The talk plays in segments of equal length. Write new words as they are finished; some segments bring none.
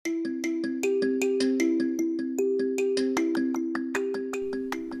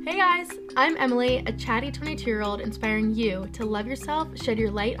I'm Emily, a chatty 22-year-old inspiring you to love yourself, shed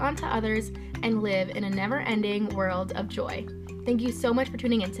your light onto others, and live in a never-ending world of joy. Thank you so much for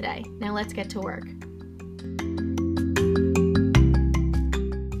tuning in today. Now let's get to work.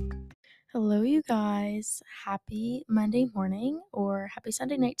 Hello, you guys. Happy Monday morning or happy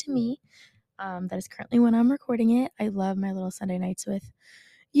Sunday night to me. That is currently when I'm recording it. I love my little Sunday nights with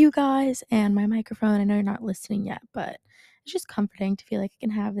you guys and my microphone. I know you're not listening yet, but it's just comforting to feel like I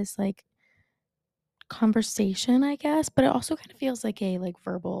can have this conversation, I guess, but it also kind of feels like a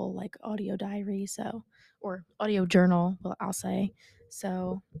verbal audio diary, or audio journal, well, I'll say.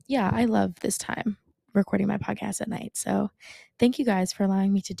 So, yeah, I love this time recording my podcast at night. So, thank you guys for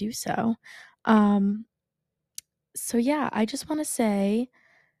allowing me to do so. Um so yeah, I just want to say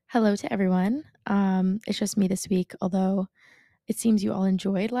hello to everyone. It's just me this week, although it seems you all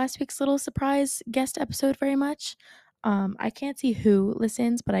enjoyed last week's little surprise guest episode very much. I can't see who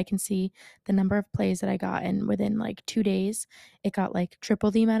listens, but I can see the number of plays that I got, and within 2 days, it got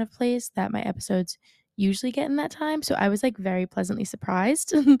triple the amount of plays that my episodes usually get in that time. So I was very pleasantly surprised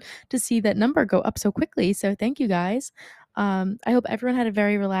to see that number go up so quickly. So thank you guys. I hope everyone had a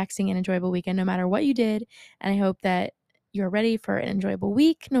very relaxing and enjoyable weekend, no matter what you did, and I hope that you're ready for an enjoyable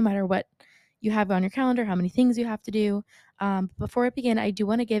week, no matter what you have on your calendar, how many things you have to do. Before I begin, I do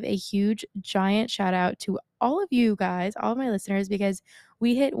want to give a huge, giant shout out to all of you guys, all of my listeners, because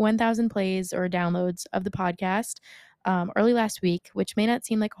we hit 1,000 plays or downloads of the podcast early last week, which may not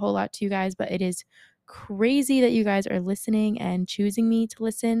seem like a whole lot to you guys, but it is crazy that you guys are listening and choosing me to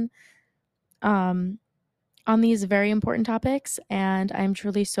listen on these very important topics. And I'm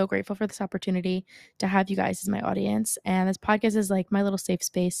truly so grateful for this opportunity to have you guys as my audience. And this podcast is like my little safe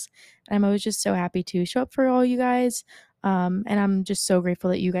space. I'm always just so happy to show up for all you guys. And I'm just so grateful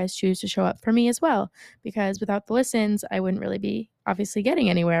that you guys choose to show up for me as well, because without the listens, I wouldn't really be obviously getting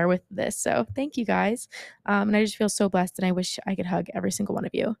anywhere with this. So thank you guys. And I just feel so blessed, and I wish I could hug every single one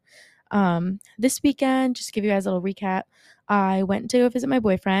of you. This weekend, just to give you guys a little recap, I went to go visit my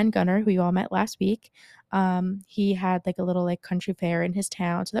boyfriend, Gunnar, who you all met last week. He had a little country fair in his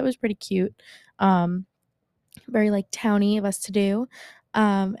town, so that was pretty cute. Very towny of us to do.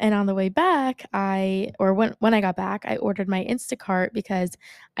 And on the way back, when I got back, I ordered my Instacart because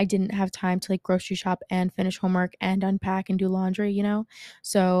I didn't have time to grocery shop and finish homework and unpack and do laundry,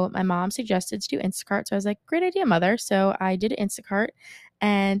 So my mom suggested to do Instacart. So I was like, great idea, mother. So I did Instacart,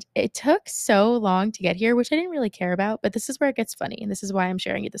 and it took so long to get here, which I didn't really care about, but this is where it gets funny. And this is why I'm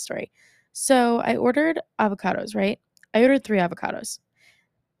sharing you the story. So I ordered avocados, right? I ordered 3 avocados.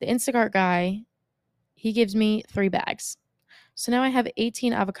 The Instacart guy, he gives me 3 bags. So now I have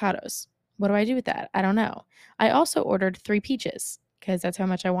 18 avocados. What do I do with that? I don't know. I also ordered 3 peaches because that's how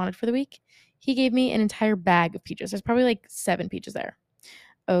much I wanted for the week. He gave me an entire bag of peaches. There's probably 7 peaches there.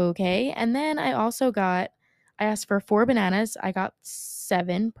 Okay. And then I asked for 4 bananas. I got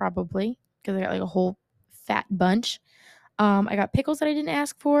 7 probably because I got a whole fat bunch. I got pickles that I didn't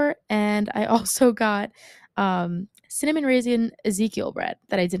ask for, and I also got cinnamon raisin Ezekiel bread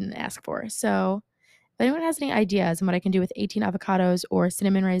that I didn't ask for. So if anyone has any ideas on what I can do with 18 avocados or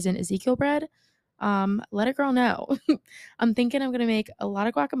cinnamon raisin Ezekiel bread, let a girl know. I'm thinking I'm going to make a lot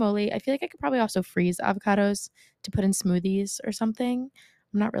of guacamole. I feel like I could probably also freeze avocados to put in smoothies or something.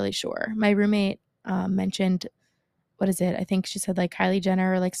 I'm not really sure. My roommate mentioned, what is it? I think she said Kylie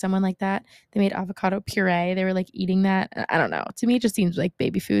Jenner or someone like that. They made avocado puree. They were eating that. I don't know. To me, it just seems like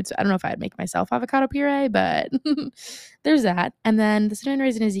baby food. So I don't know if I'd make myself avocado puree, but there's that. And then the cinnamon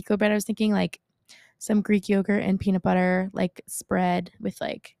raisin Ezekiel bread, I was thinking some Greek yogurt and peanut butter spread with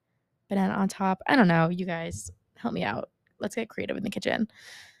banana on top. I don't know. You guys help me out. Let's get creative in the kitchen.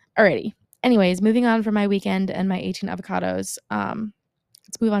 Alrighty. Anyways, moving on from my weekend and my 18 avocados.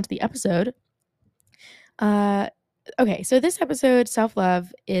 Let's move on to the episode. Okay, so this episode,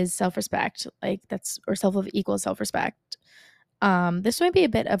 self-love is self-respect. Or self-love equals self-respect. This might be a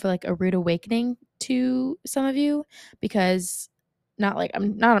bit of a rude awakening to some of you, because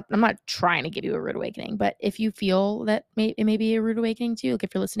I'm not trying to give you a rude awakening, but if you feel that it may be a rude awakening to you,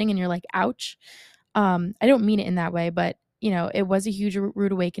 if you're listening and you're ouch, I don't mean it in that way, but it was a huge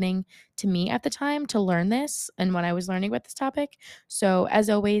rude awakening to me at the time to learn this, and when I was learning about this topic. So as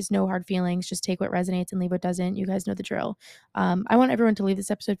always, no hard feelings, just take what resonates and leave what doesn't. You guys know the drill. I want everyone to leave this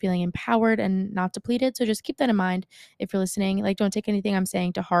episode feeling empowered and not depleted. So just keep that in mind if you're listening. Don't take anything I'm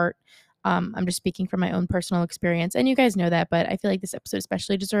saying to heart. I'm just speaking from my own personal experience, and you guys know that, but I feel like this episode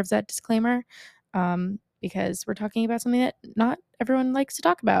especially deserves that disclaimer, because we're talking about something that not everyone likes to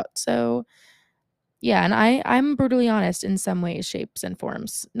talk about. So yeah, and I'm brutally honest in some ways, shapes, and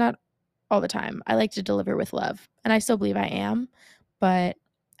forms. Not all the time. I like to deliver with love, and I still believe I am, but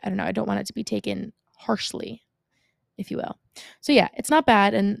I don't know, I don't want it to be taken harshly, if you will. So yeah, it's not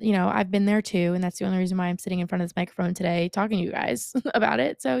bad. And, I've been there too. And that's the only reason why I'm sitting in front of this microphone today talking to you guys about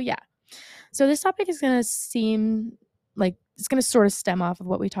it. So yeah. So this topic is going to seem like it's going to sort of stem off of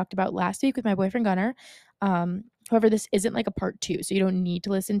what we talked about last week with my boyfriend Gunnar. However, this isn't like a part two. So you don't need to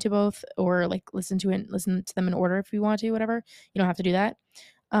listen to both or like listen to them in order if you want to, whatever. You don't have to do that.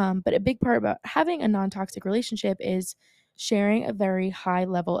 But a big part about having a non-toxic relationship is sharing a very high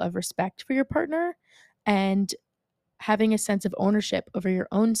level of respect for your partner and having a sense of ownership over your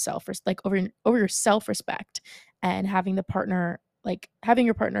own over your self-respect, and having your partner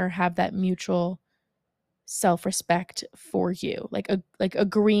have that mutual self-respect for you, like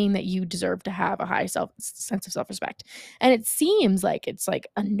agreeing that you deserve to have a high sense of self-respect. And it seems like it's like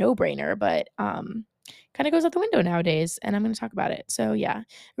a no-brainer, but kind of goes out the window nowadays, and I'm going to talk about it. So yeah, it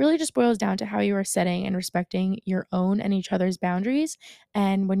really just boils down to how you are setting and respecting your own and each other's boundaries.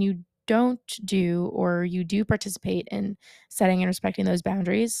 And when you don't do, or you do participate in setting and respecting those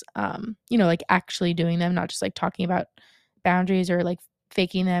boundaries, like actually doing them, not just like talking about boundaries or like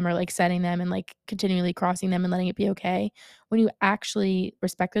faking them or like setting them and like continually crossing them and letting it be okay. When you actually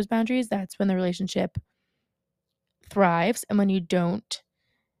respect those boundaries, that's when the relationship thrives. And when you don't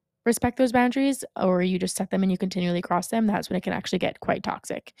respect those boundaries, or you just set them and you continually cross them, that's when it can actually get quite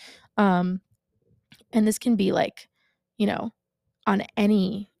toxic. Um, and this can be like, you know, in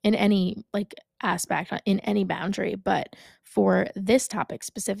any like aspect, in any boundary, but for this topic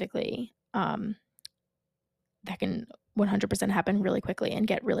specifically, that can 100% happen really quickly and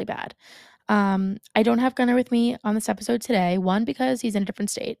get really bad. I don't have Gunnar with me on this episode today. One, because he's in a different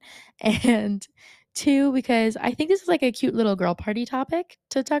state, and two, because I think this is like a cute little girl party topic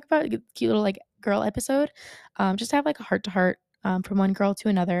to talk about, like a cute little like girl episode. Just to have like a heart to heart from one girl to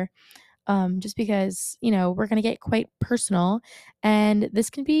another. Just because, we're going to get quite personal, and this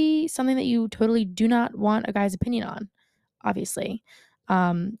can be something that you totally do not want a guy's opinion on, obviously.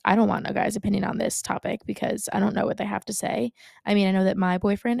 I don't want a guy's opinion on this topic because I don't know what they have to say. I mean, I know that my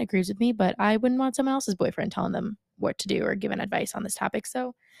boyfriend agrees with me, but I wouldn't want someone else's boyfriend telling them what to do or giving advice on this topic.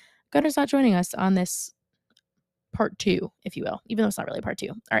 So Gunner's not joining us on this part two, if you will, even though it's not really part two.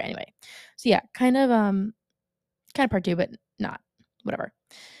 All right, anyway. So yeah, kind of part two, but not. Whatever.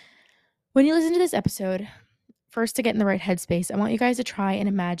 When you listen to this episode, first, to get in the right headspace, I want you guys to try and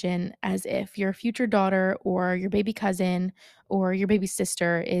imagine as if your future daughter or your baby cousin or your baby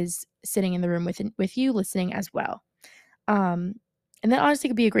sister is sitting in the room with you listening as well. Um, and that honestly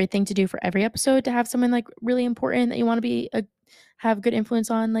could be a great thing to do for every episode, to have someone like really important that you want to have good influence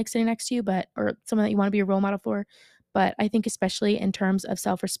on, like sitting next to you, or someone that you want to be a role model for. But I think especially in terms of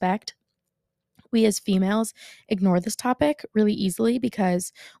self-respect, we as females ignore this topic really easily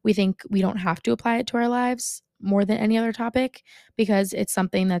because we think we don't have to apply it to our lives more than any other topic, because it's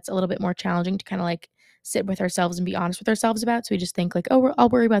something that's a little bit more challenging to kind of like sit with ourselves and be honest with ourselves about. So we just think like, oh, I'll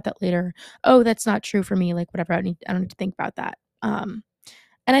worry about that later. Oh, that's not true for me. Like whatever, I don't need to think about that. And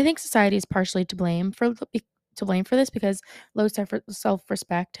I think society is partially to blame for this, because low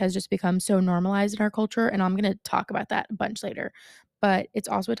self-respect has just become so normalized in our culture, and I'm going to talk about that a bunch later. But it's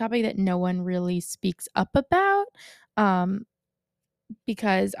also a topic that no one really speaks up about, um,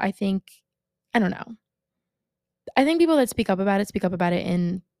 because I don't know. I think people that speak up about it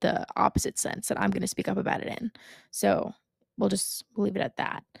in the opposite sense that I'm going to speak up about it in. So we'll leave it at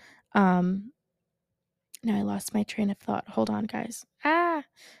that. Um, Now I lost my train of thought. Hold on, guys.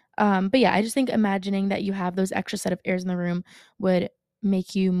 But yeah, I just think imagining that you have those extra set of ears in the room would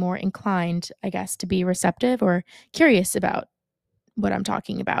make you more inclined, I guess, to be receptive or curious about what I'm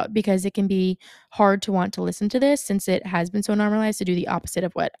talking about, because it can be hard to want to listen to this since it has been so normalized to do the opposite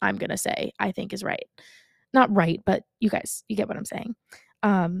of what I'm going to say I think is right. Not right, but you guys, you get what I'm saying.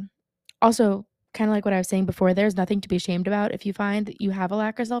 Um, Also, kind of like what I was saying before, there's nothing to be ashamed about if you find that you have a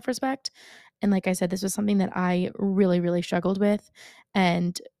lack of self respect. And like I said, this was something that I really, really struggled with,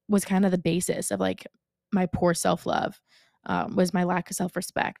 and was kind of the basis of like my poor self love. Was my lack of self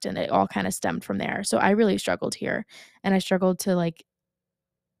respect, and it all kind of stemmed from there. So I really struggled here, and I struggled to like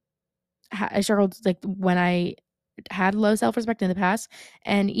I struggled like when I had low self-respect in the past,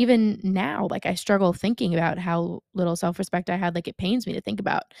 and even now, like I struggle thinking about how little self-respect I had. Like it pains me to think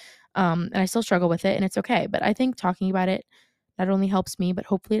about, and I still struggle with it, and it's okay. But I think talking about it not only helps me, but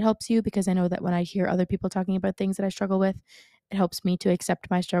hopefully it helps you, because I know that when I hear other people talking about things that I struggle with, it helps me to accept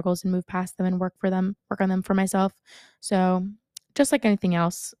my struggles and move past them and work on them for myself. So just like anything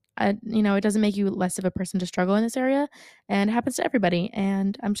else, it doesn't make you less of a person to struggle in this area, and it happens to everybody.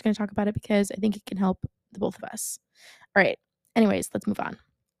 And I'm just going to talk about it because I think it can help the both of us. All right. Anyways, let's move on.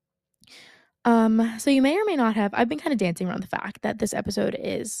 So you may or may not have I've been kind of dancing around the fact that this episode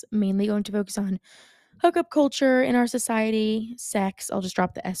is mainly going to focus on hookup culture in our society, sex. I'll just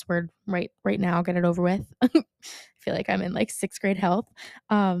drop the S word right now, get it over with. I feel like I'm in like 6th grade health.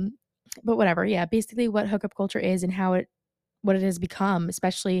 Um, but whatever. Yeah, basically what hookup culture is and how it what it has become,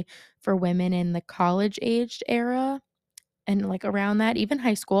 especially for women in the college aged era and like around that, even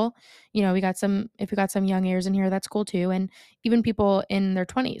high school. You know, we got some if we got some young ears in here, that's cool too. And even people in their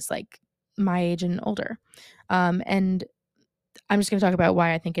 20s, like my age and older. And I'm just going to talk about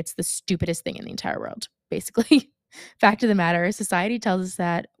why I think it's the stupidest thing in the entire world. Basically, fact of the matter is society tells us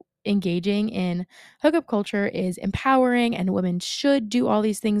that engaging in hookup culture is empowering and women should do all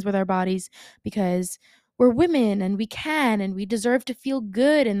these things with our bodies because we're women and we can and we deserve to feel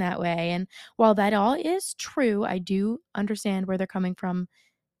good in that way. And while that all is true, I do understand where they're coming from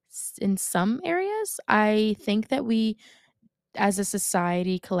in some areas. I think that we as a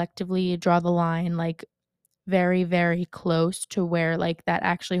society collectively draw the line like very, very close to where, like, that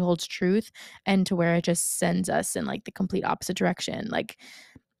actually holds truth and to where it just sends us in, like, the complete opposite direction. Like,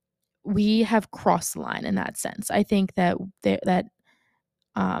 we have crossed the line in that sense. I think that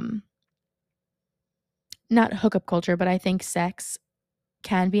um, not hookup culture, but I think sex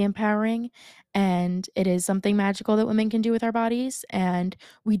can be empowering and it is something magical that women can do with our bodies and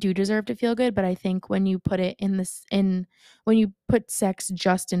we do deserve to feel good, but I think when you put it in this in when you put sex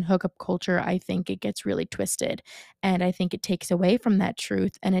just in hookup culture, I think it gets really twisted and I think it takes away from that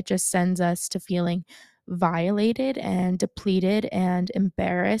truth and it just sends us to feeling violated and depleted and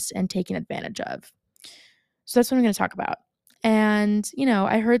embarrassed and taken advantage of. So that's what I'm going to talk about. And, you know,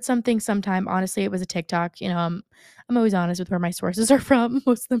 I heard something sometime, honestly, it was a TikTok. You know, I'm always honest with where my sources are from.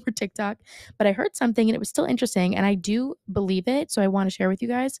 Most of them are TikTok. But I heard something and it was still interesting and I do believe it. So I want to share with you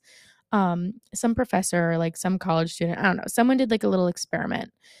guys. Some professor, like some college student, I don't know, someone did like a little experiment.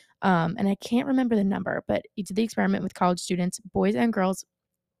 And I can't remember the number, but he did the experiment with college students, boys and girls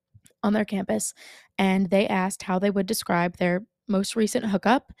on their campus, and they asked how they would describe their most recent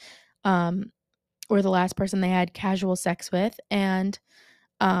hookup. Um, or the last person they had casual sex with, and,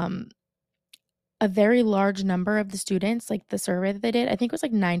 um, a very large number of the students, like, the survey that they did, I think it was,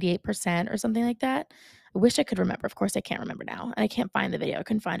 like, 98% or something like that. I wish I could remember, of course, I can't remember now, and I can't find the video, I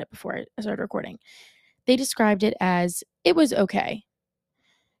couldn't find it before I started recording. They described it as, "It was okay."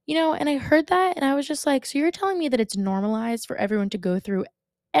 You know, and I heard that, and I was just like, "So you're telling me that it's normalized for everyone to go through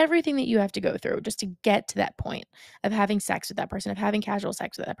everything that you have to go through just to get to that point of having sex with that person, of having casual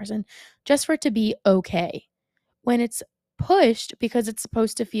sex with that person, just for it to be okay?" When it's pushed because it's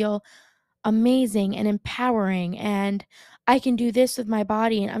supposed to feel amazing and empowering and I can do this with my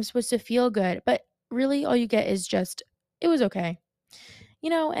body and I'm supposed to feel good. But really all you get is just it was okay. You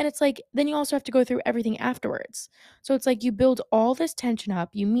know, and it's like then you also have to go through everything afterwards. So it's like you build all this tension up.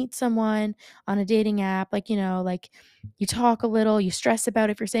 You meet someone on a dating app, like, you know, like you talk a little, you stress about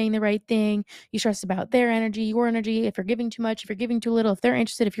if you're saying the right thing, you stress about their energy, your energy, if you're giving too much, if you're giving too little, if they're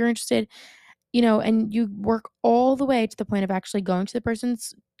interested, if you're interested, you know, and you work all the way to the point of actually going to the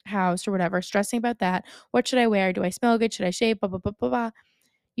person's house or whatever, stressing about that. What should I wear? Do I smell good? Should I shave? Blah, blah, blah, blah, blah.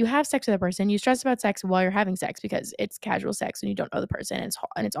 You have sex with a person. You stress about sex while you're having sex because it's casual sex and you don't know the person and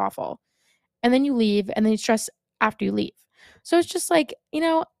it's awful. And then you leave and then you stress after you leave. So it's just like, you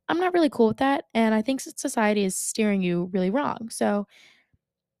know, I'm not really cool with that. And I think society is steering you really wrong. So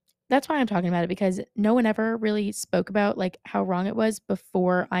that's why I'm talking about it because no one ever really spoke about, like, how wrong it was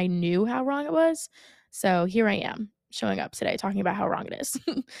before I knew how wrong it was. So here I am showing up today talking about how wrong it is.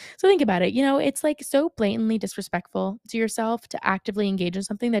 So think about it, you know, it's, like, so blatantly disrespectful to yourself to actively engage in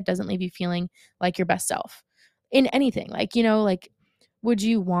something that doesn't leave you feeling like your best self in anything. Like, you know, like, would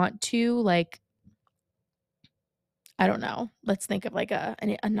you want to, like, I don't know, let's think of, like, an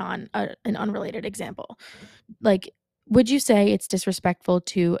unrelated example. Like, would you say it's disrespectful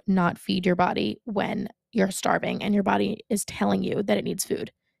to not feed your body when you're starving and your body is telling you that it needs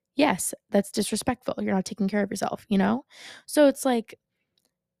food? Yes, that's disrespectful. You're not taking care of yourself, you know? So it's like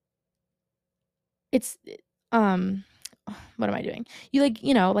it's um what am I doing? You like,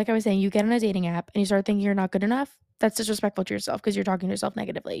 you know, like I was saying, you get on a dating app and you start thinking you're not good enough. That's disrespectful to yourself because you're talking to yourself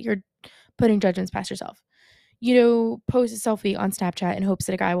negatively. You're putting judgments past yourself. You know, post a selfie on Snapchat in hopes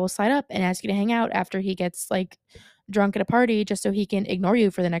that a guy will slide up and ask you to hang out after he gets like drunk at a party just so he can ignore you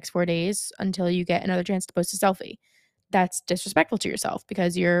for the next 4 days until you get another chance to post a selfie. That's disrespectful to yourself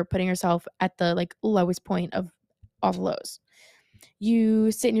because you're putting yourself at the like lowest point of all the lows.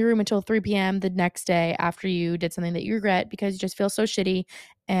 You sit in your room until 3 p.m. the next day after you did something that you regret because you just feel so shitty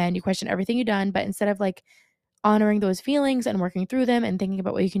and you question everything you've done. But instead of like honoring those feelings and working through them and thinking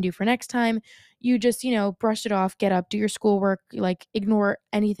about what you can do for next time, you just, you know, brush it off, get up, do your schoolwork, like ignore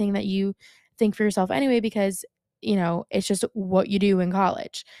anything that you think for yourself anyway because, it's just what you do in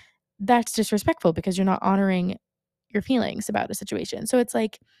college. That's disrespectful because you're not honoring your feelings about a situation. So it's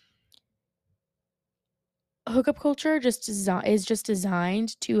like hookup culture is just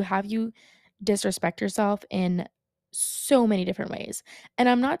designed to have you disrespect yourself in so many different ways. And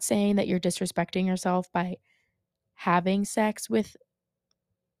I'm not saying that you're disrespecting yourself by having sex with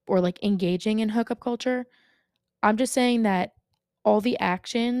or like engaging in hookup culture. I'm just saying that all the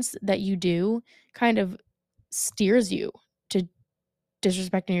actions that you do kind of steers you to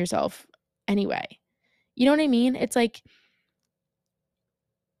disrespecting yourself anyway. You know what I mean? It's like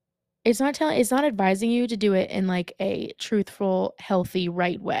it's not advising you to do it in like a truthful, healthy,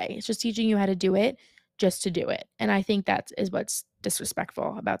 right way. It's just teaching you how to do it just to do it. And I think that is what's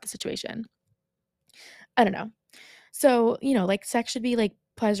disrespectful about the situation. I don't know. So, like sex should be like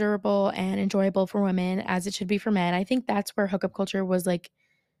pleasurable and enjoyable for women as it should be for men. I think that's where hookup culture was like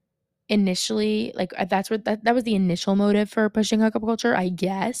initially like that's what that was the initial motive for pushing hookup culture, I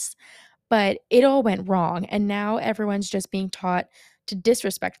guess. But it all went wrong, and now everyone's just being taught to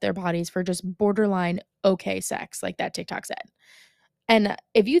disrespect their bodies for just borderline okay sex, like that TikTok said. And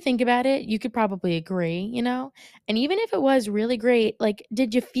if you think about it, you could probably agree. And even if it was really great, like,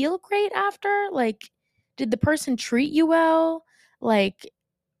 did you feel great after? Like, did the person treat you well? Like,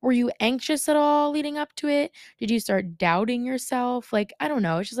 were you anxious at all leading up to it? Did you start doubting yourself? Like, I don't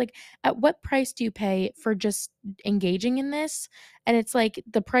know. It's just like, at what price do you pay for just engaging in this? And it's like,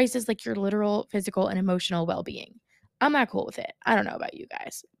 the price is like your literal physical and emotional well being. I'm not cool with it. I don't know about you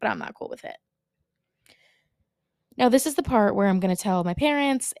guys, but I'm not cool with it. Now, this is the part where I'm going to tell my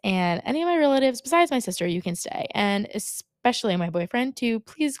parents and any of my relatives besides my sister, you can stay, and especially my boyfriend, to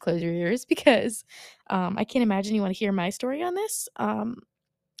please close your ears because I can't imagine you want to hear my story on this.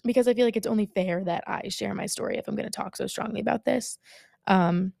 Because I feel like it's only fair that I share my story if I'm going to talk so strongly about this.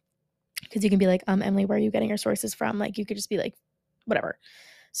 Because you can be like, Emily, where are you getting your sources from? Like, you could just be like, whatever.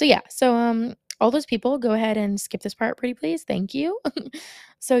 So yeah, all those people, go ahead and skip this part, pretty please. Thank you.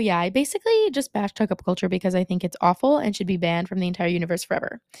 So yeah, I basically just bashed hookup culture because I think it's awful and should be banned from the entire universe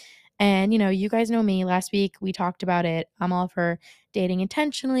forever. And you guys know me. Last week we talked about it. I'm all for dating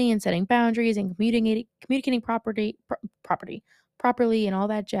intentionally and setting boundaries and communicating properly and all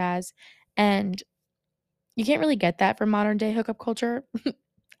that jazz. And you can't really get that from modern day hookup culture,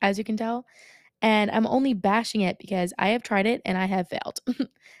 as you can tell. And I'm only bashing it because I have tried it and I have failed,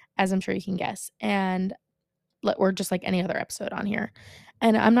 as I'm sure you can guess. And or just like any other episode on here.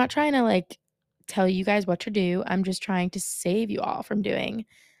 And I'm not trying to like tell you guys what to do. I'm just trying to save you all from doing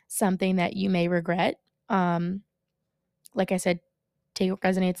something that you may regret. Um, like I said, take what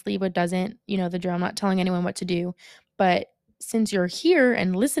resonates, leave what doesn't. You know the drill. I'm not telling anyone what to do. But since you're here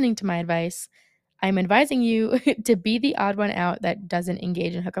and listening to my advice, I'm advising you to be the odd one out that doesn't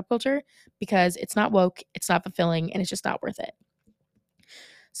engage in hookup culture because it's not woke, it's not fulfilling, and it's just not worth it.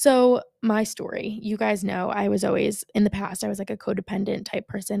 So, my story, you guys know I was always in the past, I was like a codependent type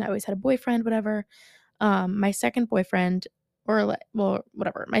person. I always had a boyfriend, whatever. My second boyfriend, well,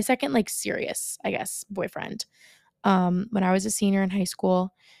 whatever, my second like serious, I guess, boyfriend. When I was a senior in high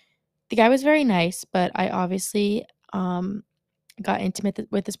school, the guy was very nice, but I obviously got intimate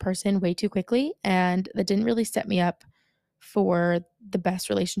with this person way too quickly, and that didn't really set me up for the best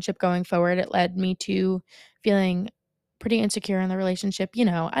relationship going forward. It led me to feeling pretty insecure in the relationship.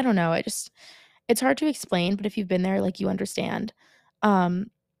 I don't know. It's hard to explain, but if you've been there, like you understand. Um,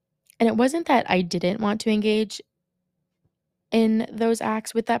 and it wasn't that I didn't want to engage in those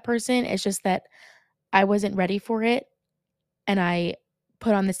acts with that person. It's just that I wasn't ready for it. And I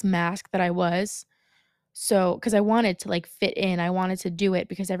put on this mask that I was. So, because I wanted to like fit in, I wanted to do it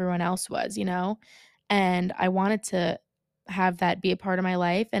because everyone else was. And I wanted to have that be a part of my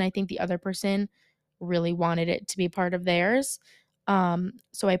life. And I think the other person really wanted it to be part of theirs.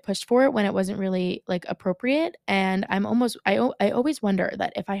 So I pushed for it when it wasn't really like appropriate. And I always wonder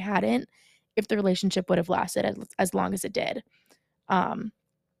that if I hadn't, if the relationship would have lasted as long as it did. Um,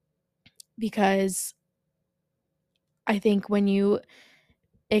 because I think when you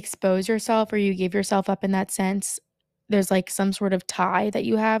expose yourself or you give yourself up in that sense, there's like some sort of tie that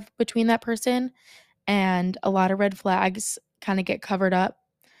you have between that person, and a lot of red flags kind of get covered up.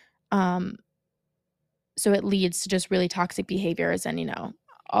 Um, so it leads to just really toxic behaviors and,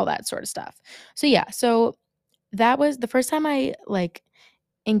 all that sort of stuff. So yeah, so that was the first time I like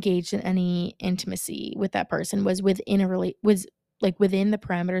engaged in any intimacy with that person was like within the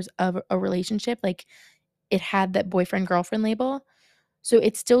parameters of a relationship. Like it had that boyfriend girlfriend label. So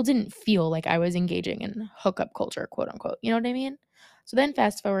it still didn't feel like I was engaging in hookup culture, quote unquote. You know what I mean? So then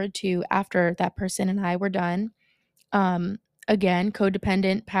fast forward to after that person and I were done, um, again,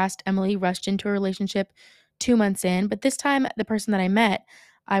 codependent, past Emily rushed into a relationship 2 months in, but this time, the person that I met,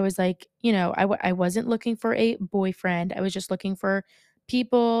 I was like, I wasn't looking for a boyfriend. I was just looking for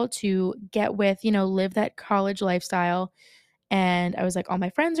people to get with, live that college lifestyle, and I was like, "All my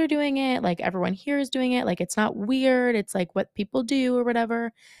friends are doing it, like, everyone here is doing it, like, it's not weird, it's, like, what people do or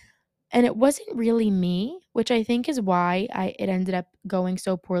whatever." And it wasn't really me, which I think is why it ended up going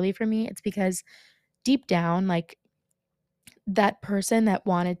so poorly for me. It's because deep down, like, that person that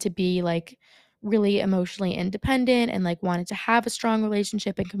wanted to be, like, really emotionally independent and, like, wanted to have a strong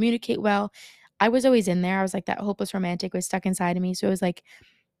relationship and communicate well, I was always in there. I was like that hopeless romantic was stuck inside of me, so it was like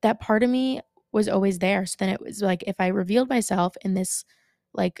that part of me was always there. So then it was like if I revealed myself in this,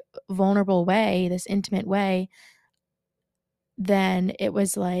 like, vulnerable way, this intimate way, then it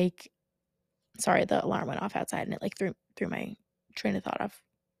was like sorry, the alarm went off outside and it, like, threw my train of thought off.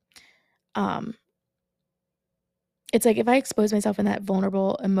 Um, it's like if I expose myself in that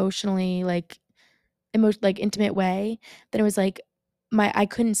vulnerable, emotionally, like, intimate way, then it was like I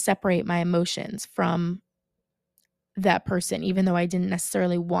couldn't separate my emotions from that person, even though I didn't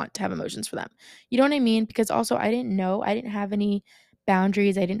necessarily want to have emotions for them. You know what I mean? Because also I didn't know, I didn't have any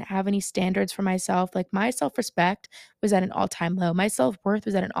boundaries, I didn't have any standards for myself. Like, my self-respect was at an all-time low. My self-worth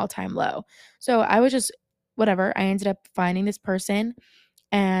was at an all-time low. So I was just whatever. I ended up finding this person,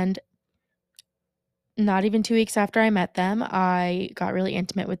 and not even 2 weeks after I met them, I got really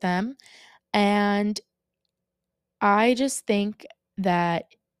intimate with them. And I just think that,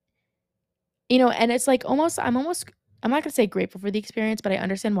 and it's like I'm not gonna say grateful for the experience, but I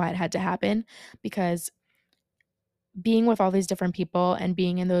understand why it had to happen, because being with all these different people and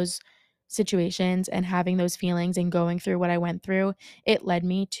being in those situations and having those feelings and going through what I went through, it led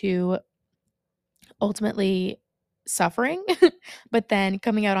me to ultimately suffering, but then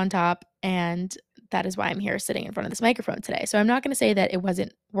coming out on top, and that is why I'm here sitting in front of this microphone today. So I'm not gonna say that it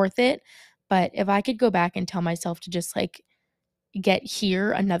wasn't worth it, but if I could go back and tell myself to just, like, get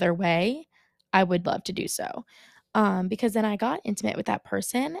here another way, I would love to do so. Because then I got intimate with that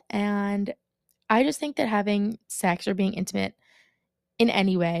person, and I just think that having sex or being intimate in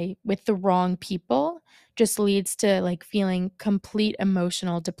any way with the wrong people just leads to, like, feeling complete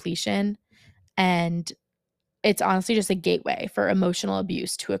emotional depletion, and it's honestly just a gateway for emotional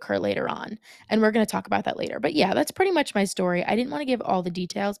abuse to occur later on, and we're gonna talk about that later. But yeah, that's pretty much my story. I didn't wanna give all the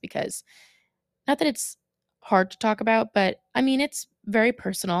details because not that it's hard to talk about, but I mean, it's very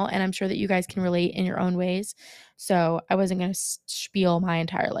personal, and I'm sure that you guys can relate in your own ways. So I wasn't going to spiel my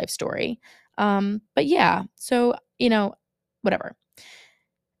entire life story. But yeah, so, whatever.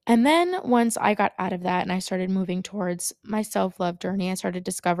 And then once I got out of that and I started moving towards my self love journey, I started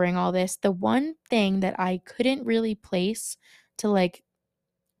discovering all this. The one thing that I couldn't really place to, like,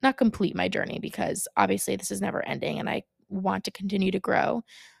 not complete my journey, because obviously this is never ending and I want to continue to grow,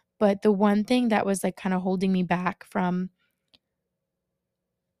 but the one thing that was, like, kinda holding me back from,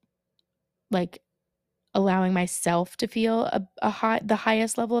 like, allowing myself to feel the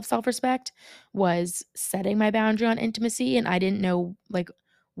highest level of self-respect was setting my boundary on intimacy, and I didn't know, like,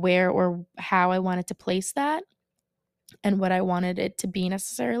 where or how I wanted to place that and what I wanted it to be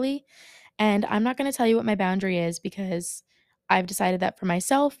necessarily, and I'm not gonna tell you what my boundary is because I've decided that for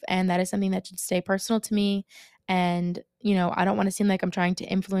myself, and that is something that should stay personal to me, and, I don't wanna seem like I'm trying to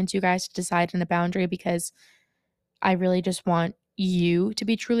influence you guys to decide on a boundary, because I really just want you to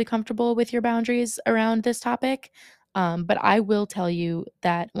be truly comfortable with your boundaries around this topic. But I will tell you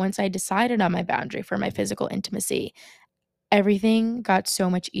that once I decided on my boundary for my physical intimacy, everything got so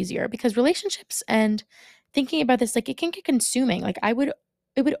much easier, because relationships and thinking about this, like, it can get consuming. Like, it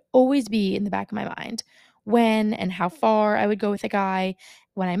would always be in the back of my mind when and how far I would go with a guy,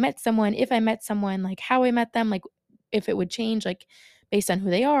 when I met someone, if I met someone, like, how I met them, like, if it would change, like, based on who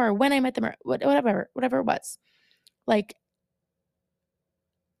they are, when I met them, or whatever it was. Like,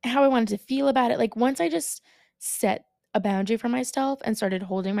 how I wanted to feel about it. Like, once I just set a boundary for myself and started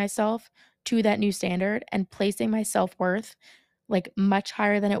holding myself to that new standard and placing my self-worth, like, much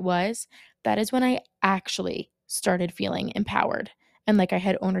higher than it was, that is when I actually started feeling empowered and like I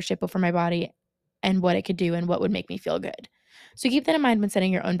had ownership over my body and what it could do and what would make me feel good. So keep that in mind when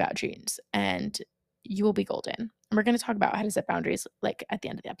setting your own boundaries, and you will be golden. And we're gonna talk about how to set boundaries, like, at the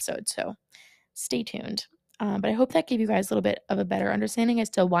end of the episode. So stay tuned. But I hope that gave you guys a little bit of a better understanding as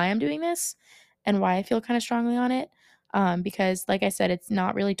to why I'm doing this and why I feel kind of strongly on it. Because, like I said, it's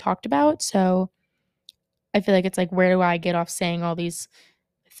not really talked about. So I feel like it's like, where do I get off saying all these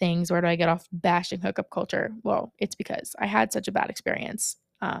things? Where do I get off bashing hookup culture? Well, it's because I had such a bad experience.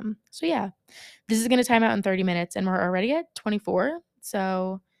 So yeah, this is going to time out in 30 minutes, and we're already at 24.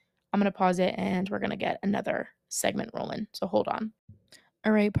 So I'm going to pause it and we're going to get another segment rolling. So hold on.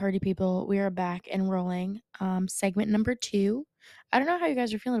 All right, party people, we are back and rolling. Segment number 2. I don't know how you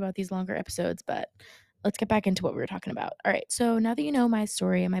guys are feeling about these longer episodes, but let's get back into what we were talking about. All right, so now that you know my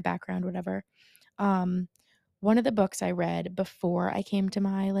story and my background, whatever, um, one of the books I read before I came to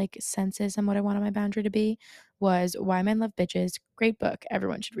my like senses and what I wanted my boundary to be was Why Men Love Bitches. Great book.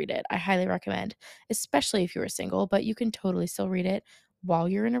 Everyone should read it. I highly recommend, especially if you're single, but you can totally still read it while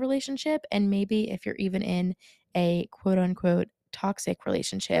you're in a relationship. And maybe if you're even in a quote unquote toxic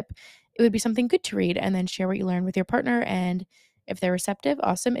relationship, it would be something good to read and then share what you learn with your partner. And if they're receptive,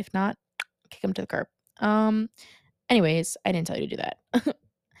 awesome. If not, kick them to the curb. Anyways, I didn't tell you to do that.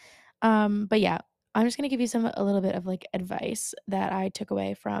 But yeah, I'm just gonna give you a little bit of like advice that I took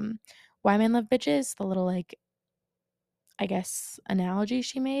away from Why Men Love Bitches, the little like I guess analogy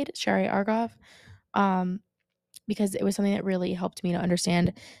she made, Shari Argov. Um, because it was something that really helped me to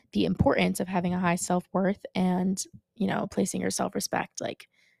understand the importance of having a high self-worth and, placing your self-respect, like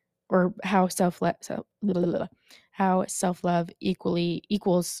or how how self-love equally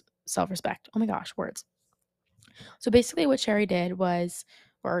equals self-respect. Oh my gosh, words. So basically what Sherry did was,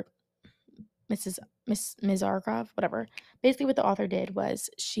 or Mrs. Ms. Argov, whatever. Basically, what the author did was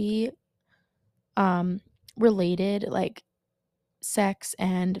she um related like sex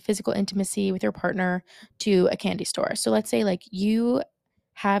and physical intimacy with your partner to a candy store. So let's say like you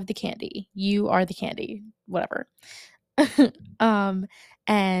have the candy, you are the candy, whatever. um,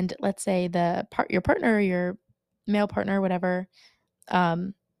 and let's say your partner, your male partner, whatever.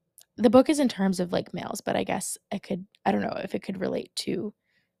 Um, the book is in terms of like males, but I guess I don't know if it could relate to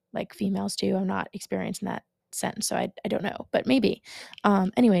like females too. I'm not experienced in that sense, so I don't know, but maybe.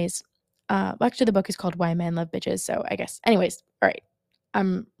 Anyways, well, actually the book is called Why Men Love Bitches, so I guess. Anyways, all right,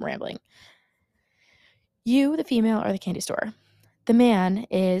 I'm rambling. You, the female, are the candy store. The man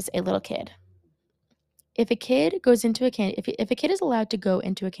is a little kid. If a kid goes into a candy, if a kid is allowed to go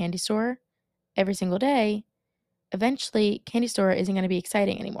into a candy store every single day, eventually candy store isn't going to be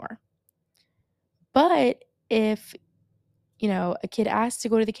exciting anymore. But if a kid asks to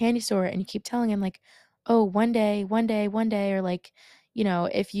go to the candy store and you keep telling him like, oh, one day, one day, one day, or like,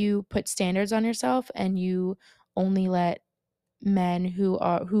 if you put standards on yourself and you only let men who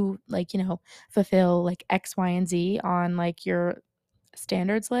like, fulfill like X, Y, and Z on like your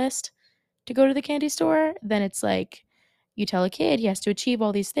standards list to go to the candy store, then it's like you tell a kid he has to achieve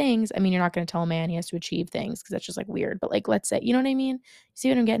all these things. I mean, you're not going to tell a man he has to achieve things because that's just like weird. But like, let's say, you know what I mean? See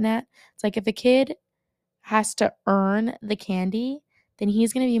what I'm getting at? It's like if a kid has to earn the candy, then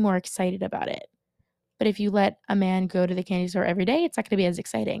he's going to be more excited about it. But if you let a man go to the candy store every day, it's not going to be as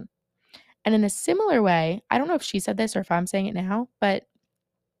exciting. And in a similar way, I don't know if she said this or if I'm saying it now, but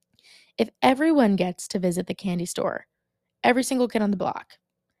if everyone gets to visit the candy store, every single kid on the block,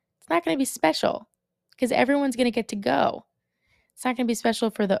 it's not going to be special because everyone's going to get to go. It's not going to be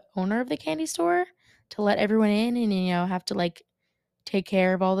special for the owner of the candy store to let everyone in and, have to like take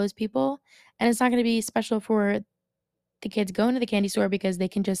care of all those people. And it's not going to be special for the kids going to the candy store because they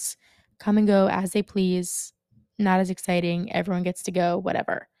can just come and go as they please. Not as exciting. Everyone gets to go,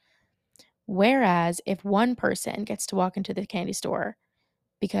 whatever. Whereas if one person gets to walk into the candy store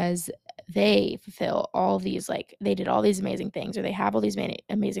because they fulfill all these, like they did all these amazing things or they have all these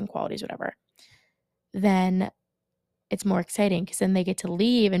amazing qualities, whatever, then it's more exciting because then they get to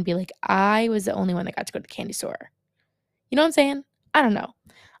leave and be like, I was the only one that got to go to the candy store. You know what I'm saying? I don't know.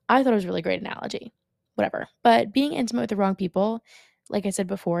 I thought it was a really great analogy. Whatever. But being intimate with the wrong people, like I said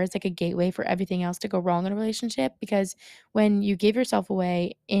before, is like a gateway for everything else to go wrong in a relationship because when you give yourself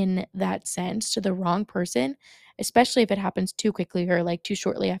away in that sense to the wrong person, especially if it happens too quickly or like too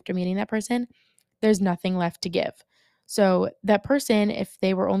shortly after meeting that person, there's nothing left to give. So that person, if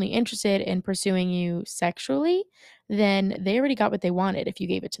they were only interested in pursuing you sexually, then they already got what they wanted if you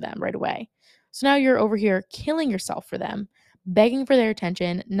gave it to them right away. So now you're over here killing yourself for them, begging for their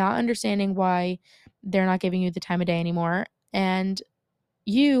attention, not understanding why they're not giving you the time of day anymore. And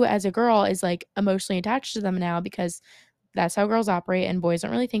you as a girl is like emotionally attached to them now because that's how girls operate and boys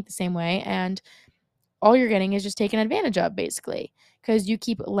don't really think the same way. And all you're getting is just taken advantage of basically because you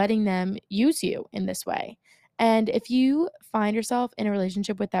keep letting them use you in this way. And if you find yourself in a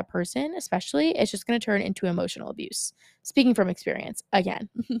relationship with that person, especially, it's just going to turn into emotional abuse. Speaking from experience again.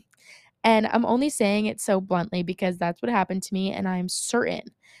 And I'm only saying it so bluntly because that's what happened to me. And I'm certain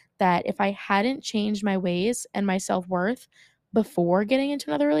that if I hadn't changed my ways and my self worth before getting into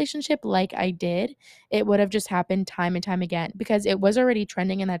another relationship like I did, it would have just happened time and time again because it was already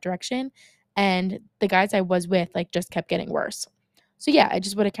trending in that direction. And the guys I was with, like, just kept getting worse. So, yeah, it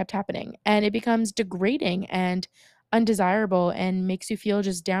just would have kept happening. And it becomes degrading and undesirable and makes you feel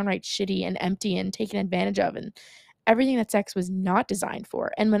just downright shitty and empty and taken advantage of, and everything that sex was not designed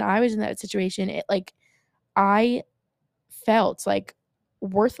for. And when I was in that situation, it like I felt like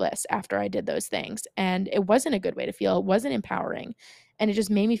worthless after I did those things, and it wasn't a good way to feel. It wasn't empowering, and it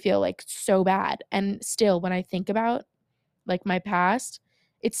just made me feel like so bad. And still when I think about like my past,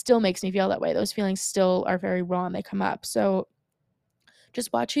 it still makes me feel that way. Those feelings still are very raw and they come up. So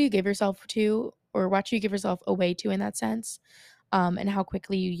just watch who you give yourself to, or watch who you give yourself away to in that sense, and how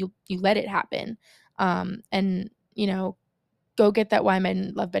quickly you let it happen. And go get that Why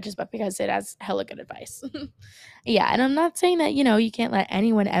Men Love Bitches book because it has hella good advice. Yeah, and I'm not saying that, you can't let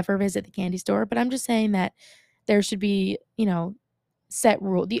anyone ever visit the candy store, but I'm just saying that there should be, set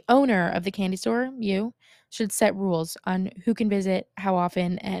rule. The owner of the candy store, you, should set rules on who can visit, how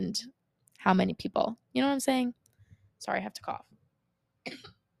often, and how many people. You know what I'm saying? Sorry, I have to cough.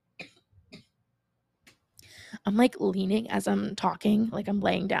 I'm like leaning as I'm talking, like I'm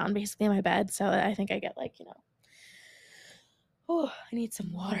laying down basically in my bed, so I think I get like, oh, I need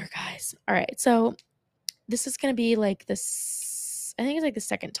some water, guys. All right, so this is going to be like this, I think it's like the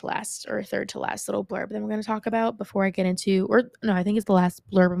second to last or third to last little blurb that I'm going to talk about before I get into, or no, I think it's the last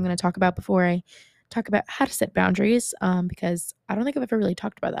blurb I'm going to talk about before I talk about how to set boundaries, because I don't think I've ever really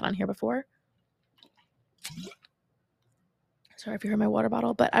talked about that on here before. Sorry if you heard my water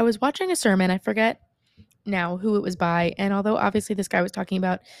bottle, but I was watching a sermon. I forget now who it was by. And although obviously this guy was talking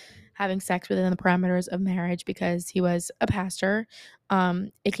about having sex within the parameters of marriage because he was a pastor,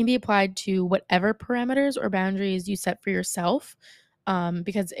 it can be applied to whatever parameters or boundaries you set for yourself,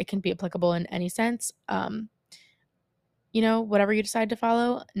 because it can be applicable in any sense. Whatever you decide to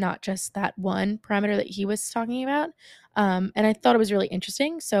follow, not just that one parameter that he was talking about. And I thought it was really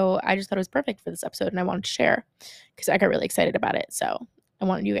interesting. So I just thought it was perfect for this episode and I wanted to share because I got really excited about it. So I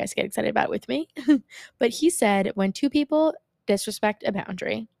wanted you guys to get excited about it with me. But he said when two people disrespect a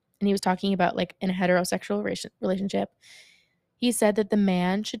boundary, and he was talking about like in a heterosexual relationship, he said that the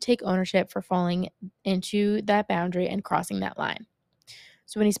man should take ownership for falling into that boundary and crossing that line.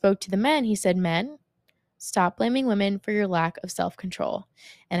 So when he spoke to the men, he said, "Men, stop blaming women for your lack of self control."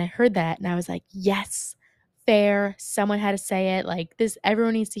 And I heard that and I was like, yes, fair. Someone had to say it. Like, this,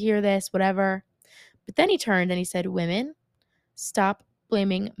 everyone needs to hear this, whatever. But then he turned and he said, "Women, stop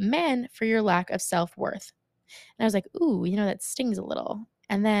blaming men for your lack of self worth." And I was like, ooh, that stings a little.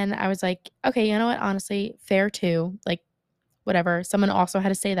 And then I was like, okay, you know what? Honestly, fair too. Like, whatever. Someone also had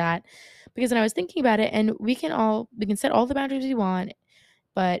to say that because then I was thinking about it, and we can set all the boundaries we want,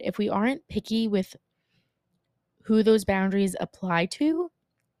 but if we aren't picky with who those boundaries apply to,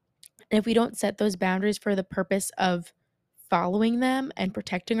 if we don't set those boundaries for the purpose of following them and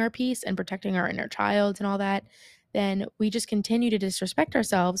protecting our peace and protecting our inner child and all that, then we just continue to disrespect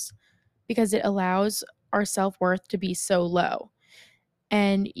ourselves because it allows our self-worth to be so low.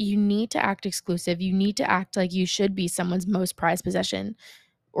 And you need to act exclusive. You need to act like you should be someone's most prized possession,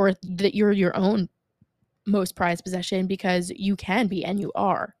 or that you're your own most prized possession, because you can be and you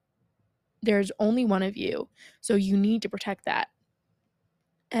are. There's only one of you. So you need to protect that.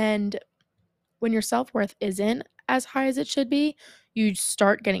 And when your self-worth isn't as high as it should be, you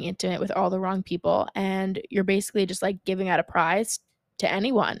start getting intimate with all the wrong people, and you're basically just like giving out a prize to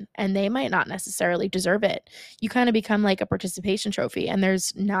anyone, and they might not necessarily deserve it. You kind of become like a participation trophy, and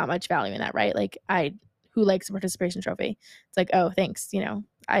there's not much value in that, right? Like, who likes a participation trophy? It's like, oh, thanks,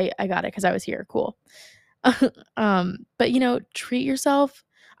 I got it because I was here. Cool. But treat yourself.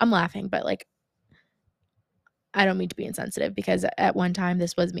 I'm laughing, but like, I don't mean to be insensitive, because at one time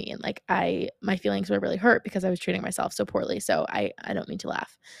this was me, and like my feelings were really hurt because I was treating myself so poorly. So I don't mean to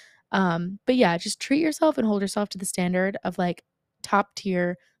laugh. But yeah, just treat yourself and hold yourself to the standard of like top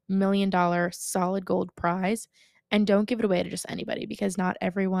tier $1 million solid gold prize, and don't give it away to just anybody, because not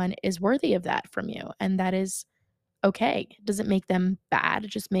everyone is worthy of that from you, and that is okay. It doesn't make them bad.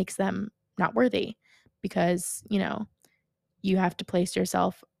 It just makes them not worthy, because you have to place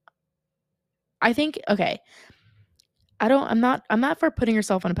yourself. I think, okay, I'm not for putting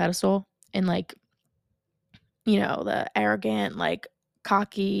yourself on a pedestal in like, the arrogant, like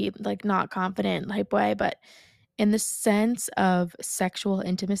cocky, like not confident type way, but in the sense of sexual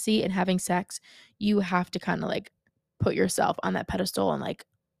intimacy and having sex, you have to kind of like put yourself on that pedestal and like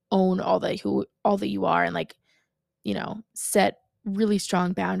own all that you are, and like, set really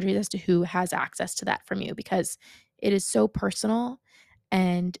strong boundaries as to who has access to that from you, because it is so personal,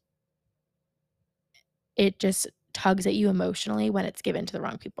 and it just tugs at you emotionally when it's given to the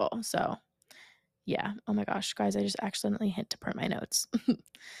wrong people. So, yeah. Oh my gosh, guys, I just accidentally hit to print my notes.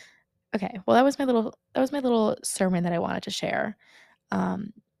 Okay. Well, that was my little sermon that I wanted to share.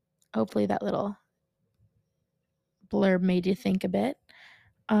 Um, Hopefully that little blurb made you think a bit.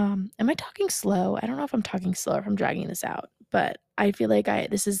 Am I talking slow? I don't know if I'm talking slow or if I'm dragging this out, but I feel like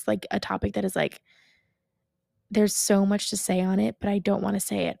this is like a topic that is like there's so much to say on it, but I don't want to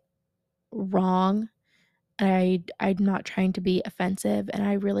say it wrong. I'm not trying to be offensive, and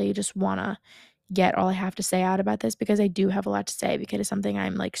I really just want to get all I have to say out about this because I do have a lot to say because it's something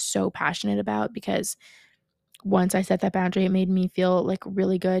I'm like so passionate about because once I set that boundary, it made me feel like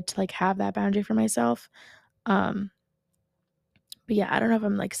really good to like have that boundary for myself. Um but yeah, I don't know if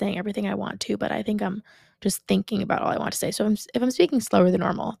I'm like saying everything I want to, but I think I'm just thinking about all I want to say. So if I'm speaking slower than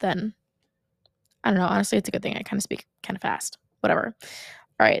normal, then I don't know. Honestly, it's a good thing. I kind of speak kind of fast. Whatever.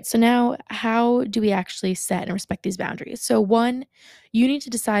 All right. So now, how do we actually set and respect these boundaries? So, one, you need to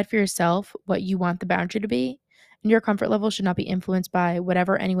decide for yourself what you want the boundary to be. And your comfort level should not be influenced by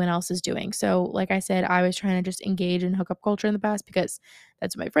whatever anyone else is doing. So, like I said, I was trying to just engage in hookup culture in the past because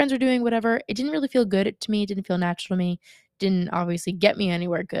that's what my friends were doing, whatever. It didn't really feel good to me. It didn't feel natural to me. Didn't obviously get me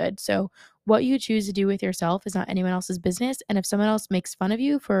anywhere good. So, what you choose to do with yourself is not anyone else's business. And if someone else makes fun of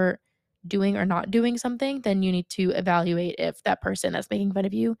you for doing or not doing something, then you need to evaluate if that person that's making fun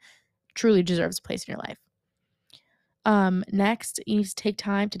of you truly deserves a place in your life. Next, you need to take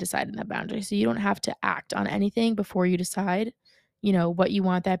time to decide on that boundary. So you don't have to act on anything before you decide, what you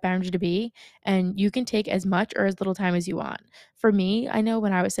want that boundary to be. And you can take as much or as little time as you want. For me, I know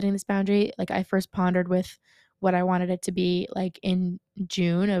when I was setting this boundary, like I first pondered with what I wanted it to be like in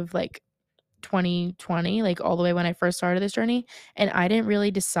June of like 2020, like all the way when I first started this journey. And I didn't really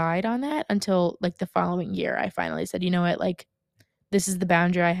decide on that until like the following year. I finally said, you know what, like this is the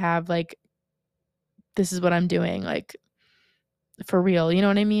boundary I have, like this is what I'm doing, like for real. You know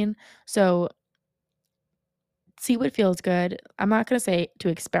what I mean? So see what feels good. I'm not gonna say to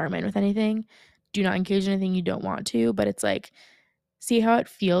experiment with anything. Do not engage in anything you don't want to, but it's like see how it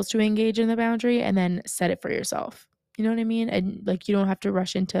feels to engage in the boundary and then set it for yourself. You know what I mean? And like you don't have to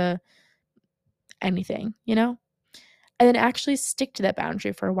rush into anything, and then actually stick to that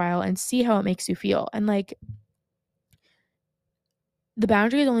boundary for a while and see how it makes you feel. And like the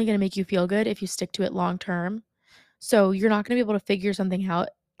boundary is only going to make you feel good if you stick to it long term. So you're not going to be able to figure something out,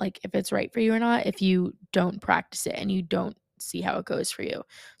 like if it's right for you or not, if you don't practice it and you don't see how it goes for you.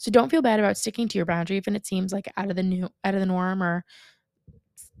 So don't feel bad about sticking to your boundary even if it seems like out of the norm or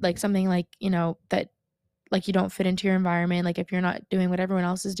like something like, that like you don't fit into your environment, like if you're not doing what everyone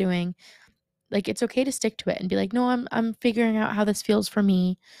else is doing. Like, it's okay to stick to it and be like, "No, I'm figuring out how this feels for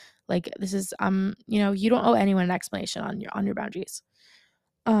me." Like, this is, you don't owe anyone an explanation on your boundaries.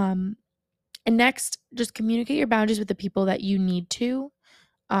 Um, and next, just communicate your boundaries with the people that you need to,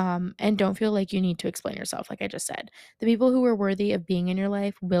 and don't feel like you need to explain yourself, like I just said. The people who are worthy of being in your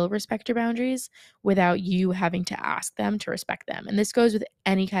life will respect your boundaries without you having to ask them to respect them. And this goes with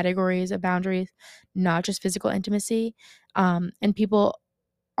any categories of boundaries, not just physical intimacy. And people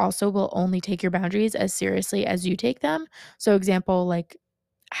also will only take your boundaries as seriously as you take them. So, example, like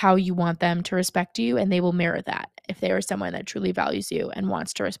how you want them to respect you, and they will mirror that if they are someone that truly values you and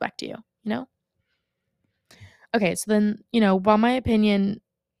wants to respect you, you know? Okay, so then, while my opinion,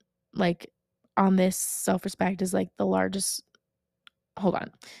 like on this self respect is like the largest, hold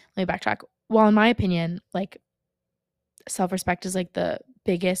on, let me backtrack. While in my opinion, like self respect is like the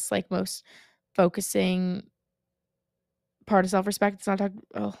biggest, like most focusing part of self respect, it's not talking,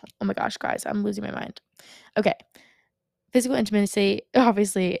 oh my gosh, guys, I'm losing my mind. Okay, physical intimacy,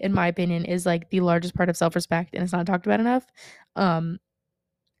 obviously, in my opinion, is like the largest part of self-respect and it's not talked about enough. Um,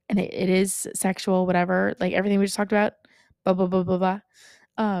 and it is sexual, whatever, like everything we just talked about, blah, blah, blah, blah, blah.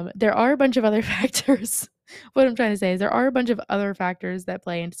 There are a bunch of other factors. What I'm trying to say is there are a bunch of other factors that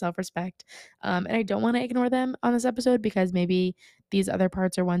play into self-respect. And I don't want to ignore them on this episode because maybe these other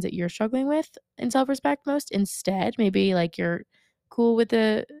parts are ones that you're struggling with in self-respect most. Instead, maybe like you're cool with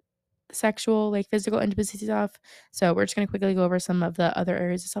the sexual, like physical intimacy stuff. So we're just going to quickly go over some of the other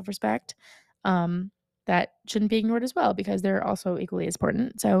areas of self respect that shouldn't be ignored as well because they're also equally as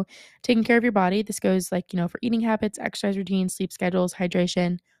important. So taking care of your body, this goes like, for eating habits, exercise routines, sleep schedules,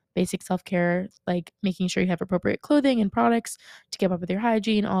 hydration, basic self care, like making sure you have appropriate clothing and products to keep up with your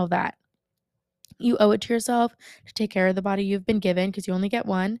hygiene, all of that. You owe it to yourself to take care of the body you've been given because you only get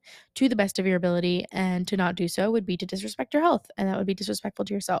one to the best of your ability. And to not do so would be to disrespect your health, and that would be disrespectful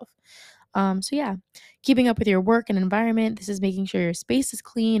to yourself. So yeah, keeping up with your work and environment. This is making sure your space is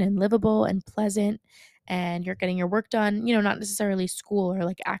clean and livable and pleasant, and you're getting your work done. Not necessarily school or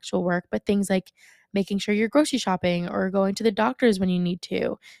like actual work, but things like making sure you're grocery shopping or going to the doctors when you need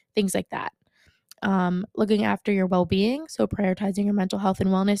to, things like that. Looking after your well-being, so prioritizing your mental health and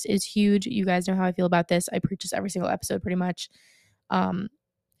wellness is huge. You guys know how I feel about this. I preach this every single episode pretty much. um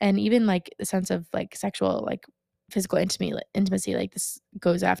and even like the sense of like sexual like physical intimacy, like this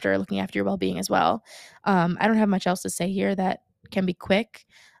goes after looking after your well-being as well. I don't have much else to say here that can be quick.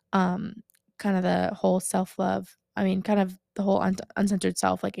 Kind of the whole self-love, I mean, kind of the whole uncensored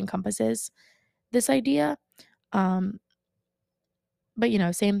self like encompasses this idea. Um, but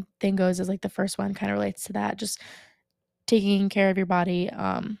same thing goes as like the first one kind of relates to that, just taking care of your body,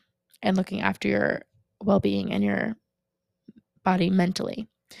 and looking after your well-being and your body mentally.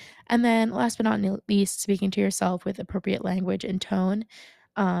 And then last but not least, speaking to yourself with appropriate language and tone.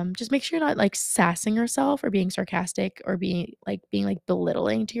 Just make sure you're not like sassing yourself or being sarcastic or being like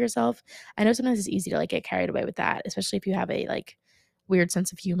belittling to yourself. I know sometimes it's easy to like get carried away with that, especially if you have a like weird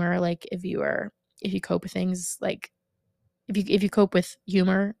sense of humor. Like if you cope with things like if you cope with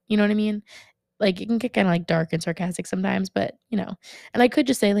humor, you know what I mean? Like it can get kind of like dark and sarcastic sometimes, but and I could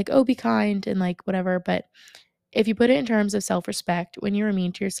just say like, oh, be kind and like whatever, but if you put it in terms of self-respect, when you're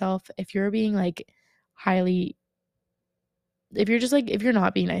mean to yourself, if you're being like highly if you're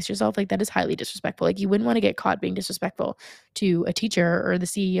not being nice to yourself, like that is highly disrespectful. Like you wouldn't want to get caught being disrespectful to a teacher or the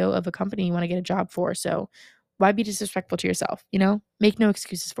CEO of a company you want to get a job for. So why be disrespectful to yourself? Make no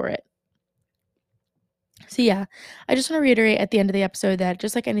excuses for it. So yeah, I just want to reiterate at the end of the episode that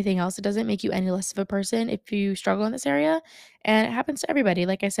just like anything else, it doesn't make you any less of a person if you struggle in this area. And it happens to everybody.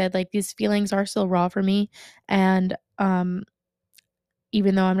 Like I said, like these feelings are still raw for me. And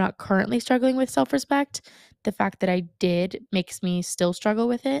even though I'm not currently struggling with self-respect, the fact that I did makes me still struggle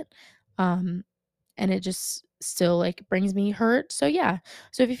with it. Um, and it just still like brings me hurt. So yeah.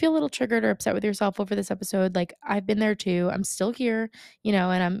 So if you feel a little triggered or upset with yourself over this episode, like I've been there too. I'm still here,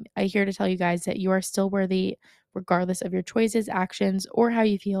 and I here to tell you guys that you are still worthy regardless of your choices, actions, or how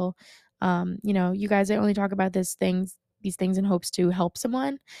you feel. You guys, I only talk about these things in hopes to help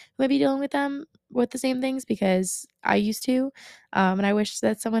someone who might be dealing with the same things because I used to. And I wish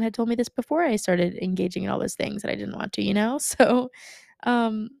that someone had told me this before I started engaging in all those things that I didn't want to. So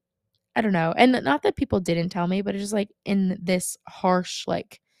um I don't know. And not that people didn't tell me, but it's just like in this harsh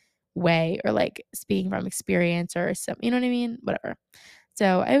like way or like speaking from experience or some, you know what I mean? Whatever.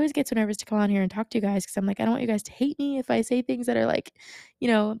 So I always get so nervous to come on here and talk to you guys because I'm like, I don't want you guys to hate me if I say things that are like,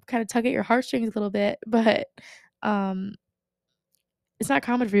 kind of tug at your heartstrings a little bit. But um it's not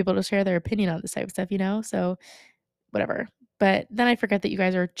common for people to share their opinion on this type of stuff. So whatever. But then I forget that you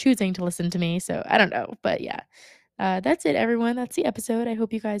guys are choosing to listen to me. So I don't know. But yeah. That's it, everyone. That's the episode. I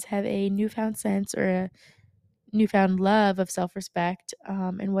hope you guys have a newfound sense or a newfound love of self-respect,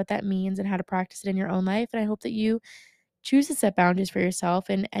 and what that means and how to practice it in your own life. And I hope that you choose to set boundaries for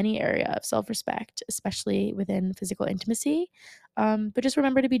yourself in any area of self-respect, especially within physical intimacy. But just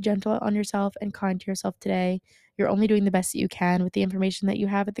remember to be gentle on yourself and kind to yourself today. You're only doing the best that you can with the information that you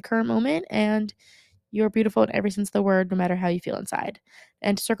have at the current moment, and you're beautiful in every sense of the word, no matter how you feel inside.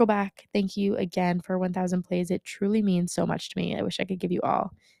 And to circle back, thank you again for 1,000 plays. It truly means so much to me. I wish I could give you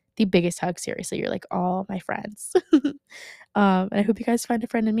all the biggest hug. Seriously, you're like all my friends. And I hope you guys find a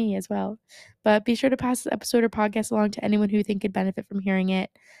friend in me as well. But be sure to pass this episode or podcast along to anyone who you think could benefit from hearing it.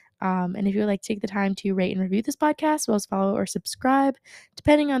 And if you would like to take the time to rate and review this podcast, as well as follow or subscribe,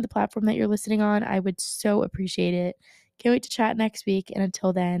 depending on the platform that you're listening on, I would so appreciate it. Can't wait to chat next week. And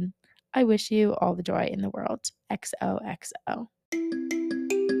until then, I wish you all the joy in the world. XoXo.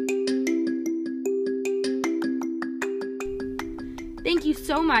 Thank you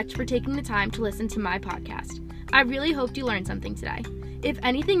so much for taking the time to listen to my podcast. I really hoped you learned something today. If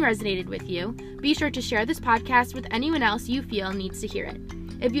anything resonated with you, be sure to share this podcast with anyone else you feel needs to hear it.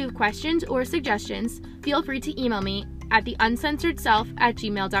 If you have questions or suggestions, feel free to email me at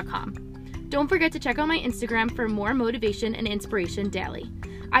theuncensoredself@gmail.com. Don't forget to check out my Instagram for more motivation and inspiration daily.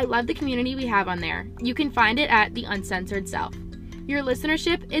 I love the community we have on there. You can find it at The Uncensored Self. Your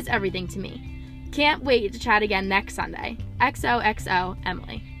listenership is everything to me. Can't wait to chat again next Sunday. XoXo,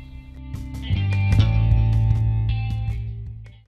 Emily.